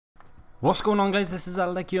What's going on, guys? This is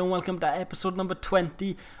Alec here and welcome to episode number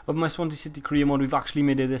 20 of my Swansea City career mode. We've actually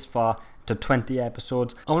made it this far to 20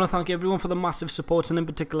 episodes. I want to thank everyone for the massive support, and in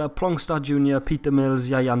particular Plongstar Jr., Peter Mills,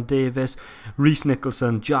 Yayan Davis, Reese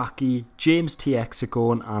Nicholson, Jackie, James T.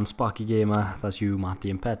 Exicone and Sparky Gamer. That's you,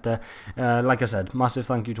 Matty and Petter. Like I said, massive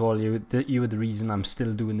thank you to all you. You are the reason I'm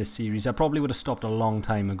still doing this series. I probably would have stopped a long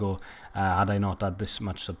time ago had I not had this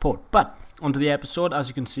much support. But onto the episode. As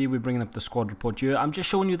you can see, we're bringing up the squad report here. I'm just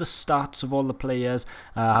showing you the stats of all the players,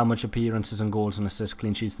 how much appearances and goals and assists,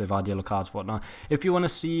 clean sheets they've had, yellow cards, whatnot. If you want to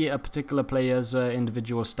see a particular player's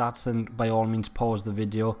individual stats, then by all means pause the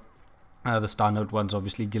video. The standout ones,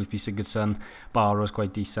 obviously, Gylfi Sigurdsson, Barrow's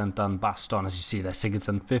quite decent, and Baston. As you see there,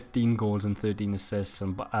 Sigurdsson 15 goals and 13 assists,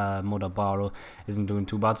 and Moda Barrow isn't doing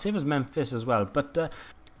too bad. Same as Memphis as well, but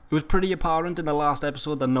it was pretty apparent in the last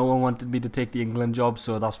episode that no one wanted me to take the England job,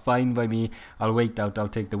 so that's fine by me. I'll wait out, I'll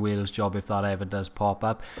take the Wales job if that ever does pop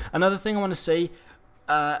up. Another thing I want to say,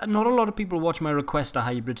 not a lot of people watch my Request a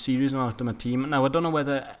Hybrid series on Ultimate Team. Now, I don't know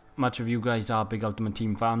whether much of you guys are big Ultimate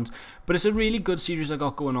Team fans, but it's a really good series I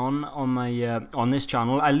got going on my on this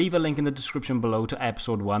channel. I'll leave a link in the description below to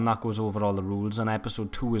episode 1 that goes over all the rules, and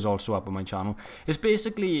episode 2 is also up on my channel. It's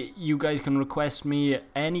basically, you guys can request me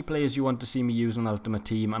any players you want to see me use on Ultimate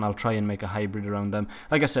Team, and I'll try and make a hybrid around them.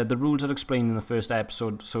 Like I said, the rules are explained in the first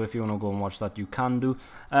episode, so if you want to go and watch that, you can do.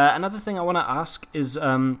 Another thing I want to ask is,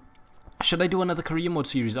 should I do another career mode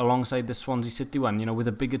series alongside this Swansea City one, you know, with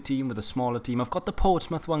a bigger team, with a smaller team? I've got the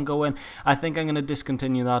Portsmouth one going. I think I'm going to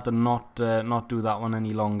discontinue that and not do that one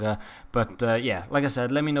any longer. But yeah, like I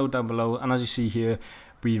said, let me know down below. And as you see here,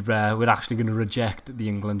 we're actually going to reject the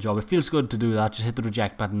England job. It feels good to do that. Just hit the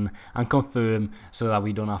reject button and confirm so that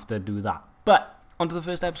we don't have to do that. But onto the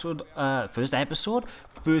first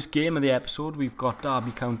game of the episode. We've got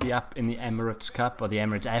Derby County up in the Emirates Cup, or the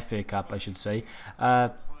Emirates FA Cup, I should say.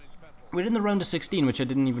 We're in the round of 16, which I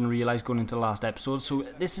didn't even realise going into the last episode, so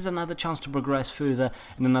this is another chance to progress further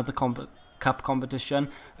in another cup competition.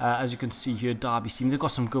 As you can see here, Derby's team, they've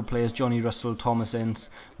got some good players: Johnny Russell, Thomas Ince,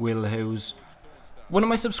 Will Hughes. One of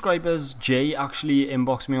my subscribers, Jay, actually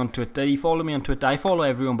inboxed me on Twitter. He followed me on Twitter. I follow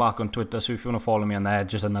everyone back on Twitter, so if you want to follow me on there,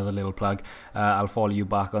 just another little plug, I'll follow you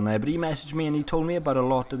back on there. But he messaged me and he told me about a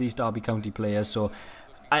lot of these Derby County players, so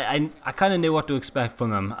I kind of knew what to expect from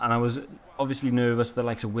them, and I was obviously nervous. The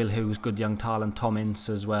likes of Will Hughes, good young talent, Tom Ince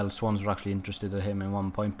as well. Swans were actually interested in him at one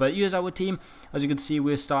point. But here's our team. As you can see,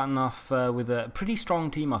 we're starting off with a pretty strong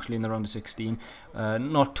team actually in the round of 16.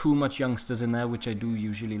 Not too much youngsters in there, which I do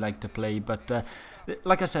usually like to play. But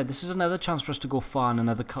like I said, this is another chance for us to go far in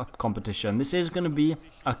another cup competition. This is going to be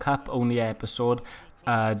a cup-only episode.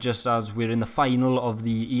 Just as we're in the final of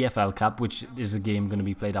the EFL Cup, which is the game going to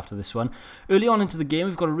be played after this one. Early on into the game,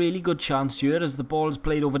 we've got a really good chance here as the ball is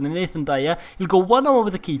played over to Nathan Dyer. He'll go 1-0 over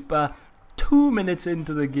the keeper, 2 minutes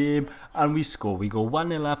into the game, and we score. We go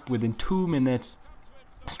 1-0 up within 2 minutes.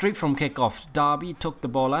 Straight from kick-off, Derby took the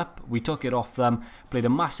ball up, we took it off them, played a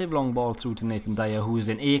massive long ball through to Nathan Dyer, who is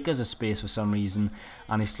in acres of space for some reason,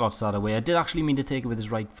 and he slots that away. I did actually mean to take it with his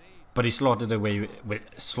right foot, but he slotted it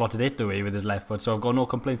away with his left foot, so I've got no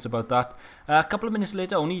complaints about that. A couple of minutes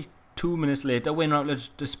later, only 2 minutes later, Wayne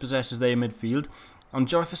Routledge dispossesses their midfield, and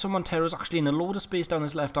Jefferson Montero's actually in a load of space down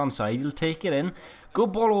his left-hand side. He'll take it in,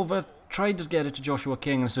 good ball over, tried to get it to Joshua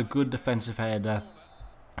King, and it's a good defensive header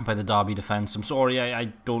by the Derby defence. I'm sorry, I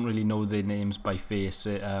don't really know their names by face,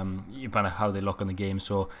 about how they look on the game,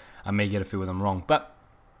 so I may get a few of them wrong. But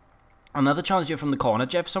another chance here from the corner.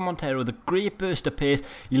 Jefferson Montero with a great burst of pace.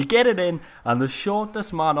 He'll get it in, and the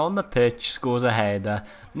shortest man on the pitch scores a header.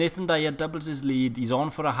 Nathan Dyer doubles his lead. He's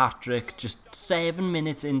on for a hat-trick just 7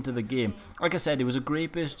 minutes into the game. Like I said, it was a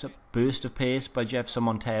great burst of pace by Jefferson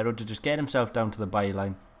Montero to just get himself down to the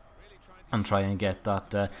byline and try and get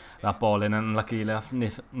that ball in, and luckily enough,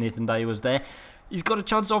 Nathan Dyer was there. He's got a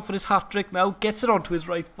chance off for his hat-trick now, gets it onto his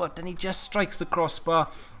right foot, and he just strikes the crossbar.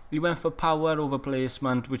 He went for power over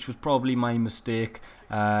placement, which was probably my mistake.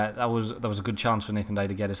 That was a good chance for Nathan Dyer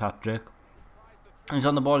to get his hat-trick. He's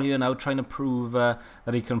on the ball here now, trying to prove that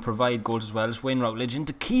he can provide goals as well. It's Wayne Routledge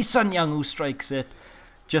into Ki Sun Young, who strikes it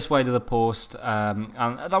just wide of the post. And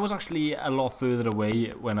that was actually a lot further away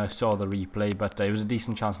when I saw the replay, but it was a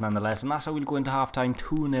decent chance nonetheless. And that's how we'll go into half-time,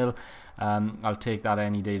 2-0. I'll take that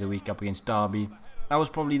any day of the week up against Derby. That was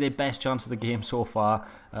probably their best chance of the game so far.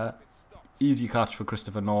 Easy catch for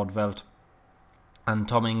Christopher Nordveld, and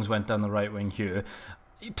Tom Ings went down the right wing here.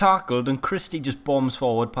 He tackled, and Christie just bombs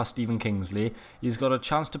forward past Stephen Kingsley. He's got a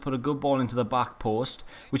chance to put a good ball into the back post,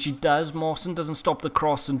 which he does. Mawson doesn't stop the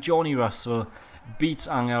cross, and Johnny Russell beats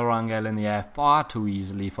Angel Rangel in the air far too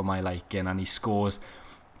easily for my liking, and he scores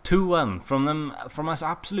 2-1 from us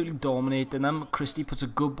absolutely dominating them. Christie puts a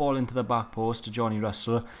good ball into the back post to Johnny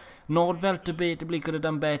Russell. Nordveld debatably could have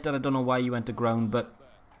done better. I don't know why he went to ground, but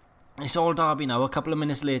it's all Derby now. A couple of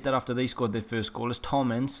minutes later, after they scored their first goal, is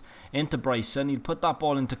Tommins into Bryson. He'll put that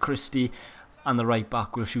ball into Christie, and the right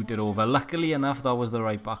back will shoot it over. Luckily enough, that was the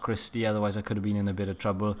right back, Christie, otherwise I could have been in a bit of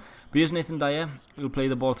trouble. But here's Nathan Dyer, who'll play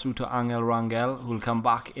the ball through to Angel Rangel, who'll come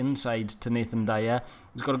back inside to Nathan Dyer.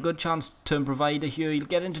 He's got a good chance to turn provider here. He'll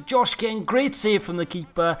get into Josh King, great save from the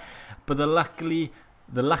keeper, but the lucky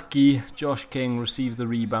Josh King receives the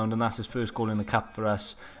rebound, and that's his first goal in the cup for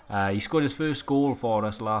us. He scored his first goal for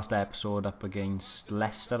us last episode up against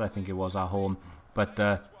Leicester, I think it was, at home.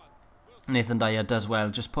 But Nathan Dyer does well,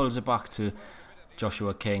 just pulls it back to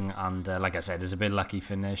Joshua King, and like I said, it's a bit lucky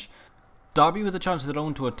finish. Derby with a chance of their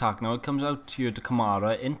own to attack now. It comes out here to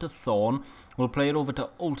Kamara, into Thorne. We'll play it over to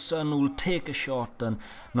Olsen, who will take a shot, and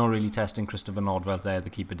not really testing Christopher Nordveld there. The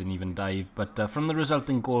keeper didn't even dive. But from the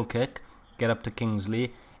resulting goal kick, get up to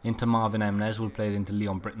Kingsley, into Marvin Emnes, who'll play it into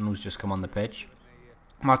Leon Britton, who's just come on the pitch.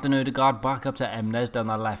 Martin Odegaard back up to Emnes down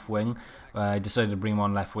that left wing. I decided to bring him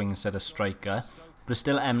on left wing instead of striker. But it's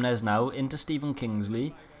still Emnes now, into Stephen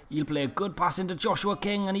Kingsley. He'll play a good pass into Joshua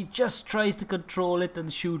King, and he just tries to control it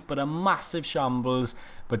and shoot, but a massive shambles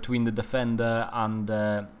between the defender and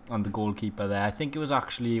the goalkeeper there. I think it was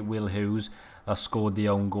actually Will Hughes that scored the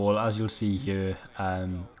own goal, as you'll see here.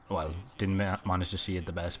 Well, didn't manage to see it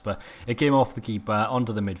the best, but it came off the keeper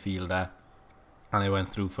onto the midfielder, and they went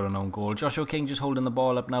through for an own goal. Joshua King just holding the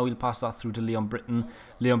ball up now. He'll pass that through to Leon Britton.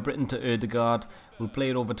 Leon Britton to Odegaard. We'll play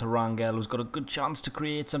it over to Rangel, who's got a good chance to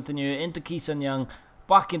create something here. Into Keeson Young.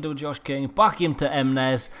 Back into Josh King. Back into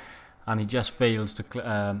Emnes. And he just fails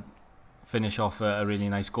to finish off a really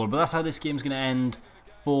nice goal. But that's how this game's going to end.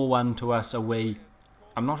 4-1 to us away.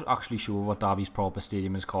 I'm not actually sure what Derby's proper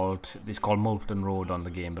stadium is called. It's called Moulton Road on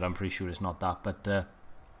the game, but I'm pretty sure it's not that. But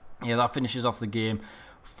yeah, that finishes off the game.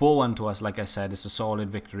 4-1 to us, like I said. It's a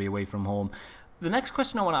solid victory away from home. The next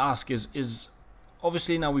question I want to ask is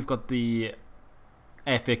obviously now we've got the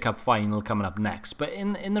FA Cup final coming up next, but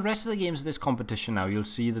in the rest of the games of this competition now, you'll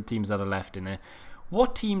see the teams that are left in it.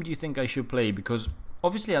 What team do you think I should play? Because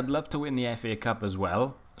obviously I'd love to win the FA Cup as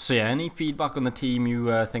well. So yeah, any feedback on the team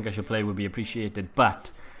you think I should play would be appreciated.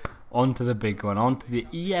 But on to the big one, on to the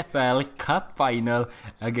EFL Cup final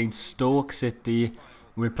against Stoke City.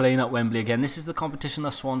 We're playing at Wembley again. This is the competition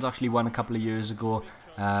that Swans actually won a couple of years ago.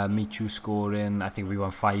 Michu scoring. I think we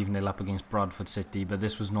won 5-0 up against Bradford City, but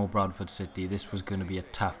this was no Bradford City. This was going to be a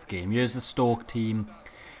tough game. Here's the Stoke team.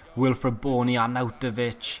 Wilfred Boney,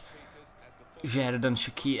 Arnautovic, Sheridan,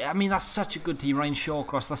 Shaqiri. I mean, that's such a good team. Ryan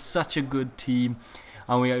Shawcross, that's such a good team.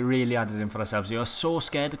 And we really added in for ourselves. We are so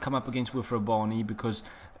scared to come up against Wilfred Boney because,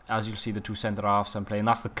 as you'll see, the two centre halves I'm playing,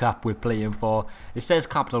 that's the cup we're playing for. It says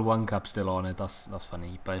Capital One Cup still on it. That's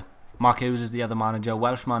funny. But Mark Hughes is the other manager,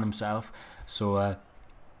 Welshman himself. So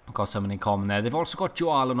got something in common there. They've also got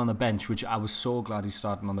Joe Allen on the bench, which I was so glad he's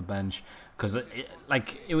starting on the bench, because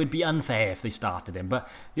it would be unfair if they started him. But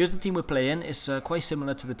here's the team we're playing. It's quite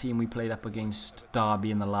similar to the team we played up against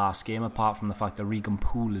Derby in the last game, apart from the fact that Regan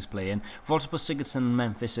Poole is playing. We've also put Sigurdsson and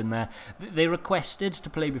Memphis in there. They requested to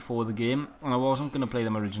play before the game, and I wasn't going to play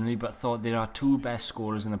them originally, but thought there are two best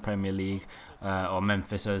scorers in the Premier League, or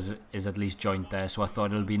Memphis is at least joint there, so I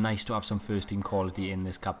thought it would be nice to have some first team quality in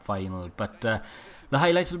this cup final. But the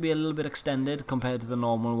highlights will be a little bit extended compared to the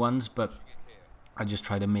normal ones, but I just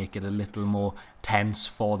try to make it a little more tense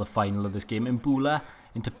for the final of this game. Mbula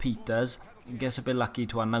into Peters. Gets a bit lucky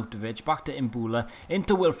to Arnautovic. Back to Mbula.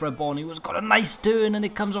 Into Wilfred Boney, who's got a nice turn, and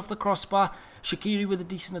it comes off the crossbar. Shaqiri with a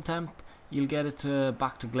decent attempt. He'll get it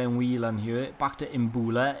back to Glenn Whelan here. Back to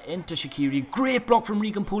Mbula. Into Shaqiri. Great block from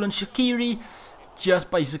Regan Poole, and Shaqiri just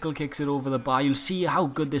bicycle kicks it over the bar. You'll see how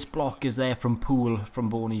good this block is there from Poole, from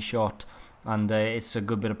Boney's shot. And it's a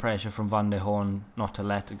good bit of pressure from Van der Horn not to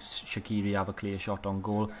let Shaqiri have a clear shot on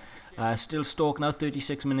goal. Still Stoke now,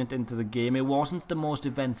 36 minutes into the game. It wasn't the most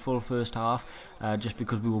eventful first half, just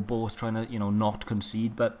because we were both trying to, not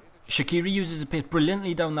concede. But Shaqiri uses his pace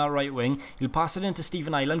brilliantly down that right wing. He'll pass it into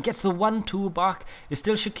Stephen Ireland, gets the 1-2 back. It's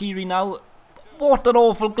still Shaqiri now. What an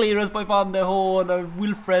awful clearance by Van der Horn. And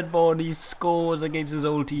Wilfred Boney scores against his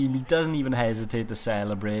old team. He doesn't even hesitate to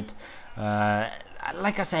celebrate.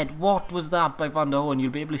 Like I said, what was that by Van der Horn?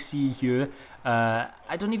 You'll be able to see here.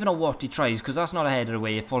 I don't even know what he tries, because that's not a header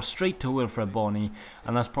away. It falls straight to Wilfred Boney,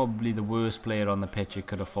 and that's probably the worst player on the pitch it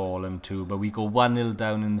could have fallen to. But we go 1-0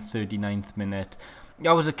 down in the 39th minute.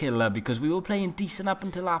 That was a killer, because we were playing decent up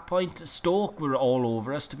until that point. Stoke were all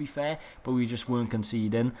over us, to be fair, but we just weren't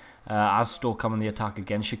conceding. As Stoke come on the attack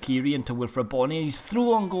again, Shaqiri into Wilfred Boney. He's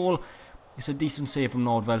through on goal. It's a decent save from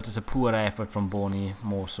Nordvelt. It's a poor effort from Boney,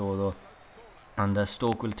 more so though. And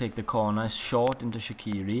Stoke will take the corner, short into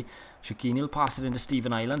Shaqiri. Shaqiri will pass it into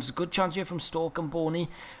Stephen Island. There's a good chance here from Stoke, and Boney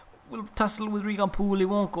will tussle with Regan Poole. He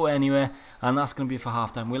won't go anywhere, and that's going to be for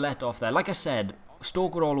half time. We'll let off there. Like I said,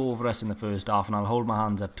 Stoke were all over us in the first half, and I'll hold my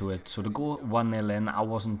hands up to it. So to go 1-0 in, I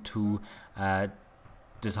wasn't too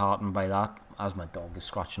disheartened by that, as my dog is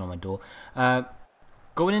scratching on my door.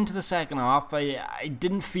 Going into the second half, I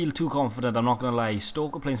didn't feel too confident, I'm not going to lie.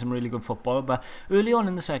 Stoke were playing some really good football, but early on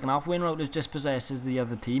in the second half, Wayne Routledge dispossesses the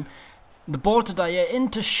other team. The ball to Dyer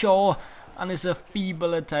into Shaw, and it's a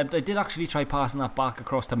feeble attempt. I did actually try passing that back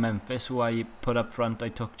across to Memphis, who I put up front. I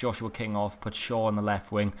took Joshua King off, put Shaw on the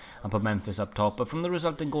left wing, and put Memphis up top. But from the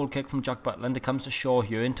resulting goal kick from Jack Butland, it comes to Shaw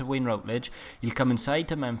here into Wayne Routledge. He'll come inside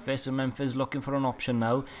to Memphis, and Memphis looking for an option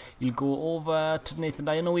now. He'll go over to Nathan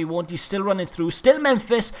Dyer. No, he won't. He's still running through. Still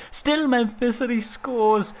Memphis, and he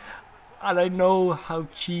scores. And I know how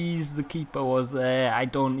cheese the keeper was there. I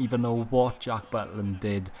don't even know what Jack Butland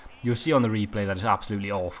did. You'll see on the replay that it's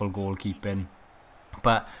absolutely awful goalkeeping.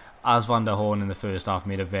 But as Van der Horn in the first half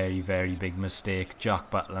made a very, very big mistake,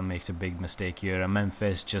 Jack Butland makes a big mistake here, and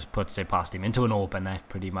Memphis just puts it past him into an open net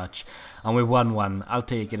pretty much. And we're 1-1. I'll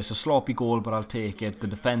take it. It's a sloppy goal, but I'll take it. The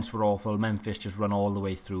defence were awful. Memphis just run all the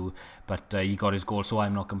way through, but he got his goal, so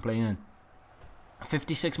I'm not complaining.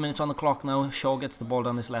 56 minutes on the clock now. Shaw gets the ball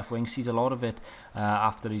down this left wing, sees a lot of it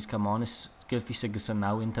after he's come on. It's Gylfi Sigurdsson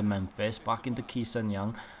now into Memphis, back into Ki-Sung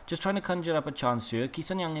Young, just trying to conjure up a chance here.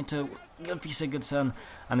 Ki-Sung Young into Gylfi Sigurdsson,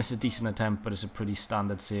 and it's a decent attempt, but it's a pretty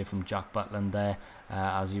standard save from Jack Butland there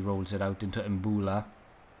as he rolls it out into Mbula.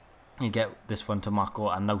 He'll get this one to Marko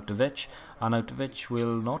Arnautovic. Arnautovic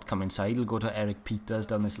will not come inside. He'll go to Eric Peters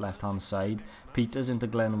down this left-hand side. Peters into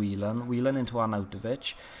Glenn Whelan. Whelan into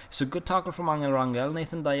Arnautovic. It's a good tackle from Angel Rangel.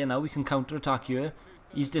 Nathan Dyer now. We can counter-attack here.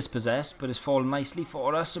 He's dispossessed, but it's fallen nicely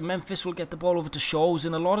for us. So Memphis will get the ball over to Shaw, who's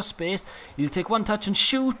in a lot of space. He'll take one touch and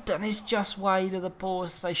shoot, and it's just wide of the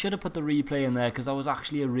post. I should have put the replay in there, because that was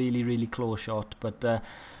actually a really, really close shot. But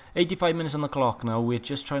 85 minutes on the clock now. We're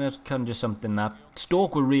just trying to conjure something up.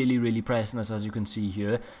 Stoke were really, really pressing us, as you can see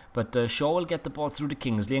here. But Shaw will get the ball through to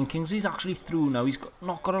Kingsley, and Kingsley's actually through now. He's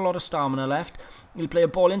not got a lot of stamina left. He'll play a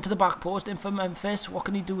ball into the back post, in for Memphis. What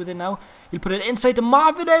can he do with it now? He'll put it inside to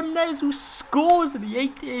Marvin Emnes, who scores in the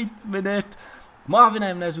 88th minute. Marvin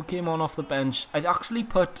Emnes, who came on off the bench. I actually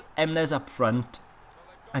put Emnes up front.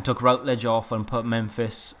 I took Routledge off and put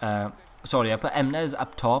Memphis... I put Emnes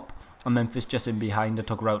up top, and Memphis just in behind. I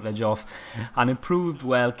took Routledge off, and it proved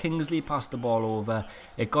well. Kingsley passed the ball over.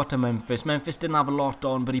 It got to Memphis. Memphis didn't have a lot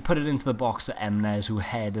on, but he put it into the box to Emnes, who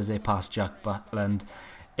headers it past Jack Butland.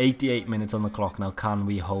 88 minutes on the clock now. Can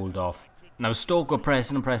we hold off? Now Stoke were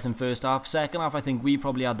pressing first half. Second half, I think we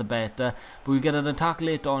probably had the better, but we get an attack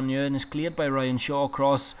late on here, and it's cleared by Ryan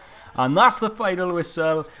Shawcross. And that's the final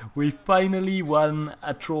whistle. We finally won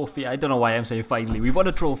a trophy. I don't know why I'm saying finally. We've won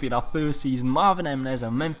a trophy in our first season. Marvin Emnes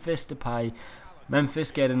and Memphis Depay.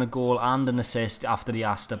 Memphis getting a goal and an assist after the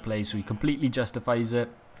Astor play, so he completely justifies it.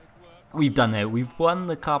 We've done it. We've won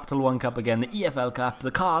the Capital One Cup again, the EFL Cup, the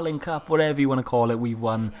Carling Cup, whatever you want to call it. We've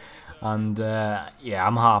won. And yeah,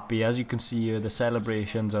 I'm happy. As you can see here, the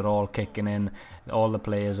celebrations are all kicking in. All the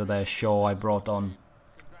players are there. Shaw I brought on.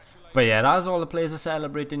 But yeah, as all the players are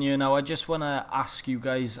celebrating here now, I just want to ask you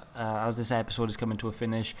guys, as this episode is coming to a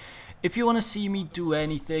finish, if you want to see me do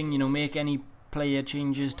anything, you know, make any player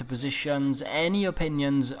changes to positions, any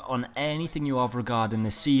opinions on anything you have regarding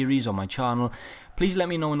this series or my channel, please let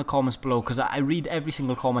me know in the comments below, because I read every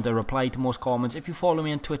single comment. I reply to most comments. If you follow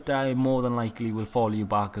me on Twitter, I more than likely will follow you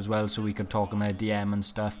back as well, so we can talk on their DM and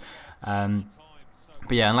stuff.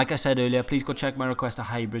 But yeah, and like I said earlier, please go check my Request a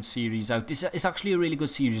Hybrid series out. It's actually a really good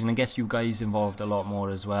series, and it gets you guys involved a lot more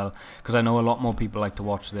as well, because I know a lot more people like to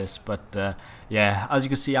watch this. But yeah, as you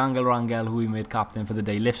can see, Angel Rangel, who we made captain for the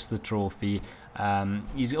day, lifts the trophy.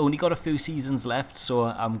 He's only got a few seasons left, so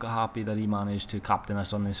I'm happy that he managed to captain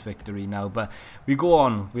us on this victory now. But we go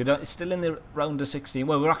on. We're still in the round of 16.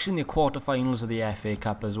 Well, we're actually in the quarterfinals of the FA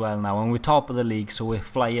Cup as well now, and we're top of the league, so we're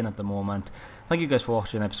flying at the moment. Thank you guys for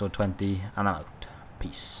watching episode 20, and I'm out.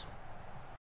 Peace.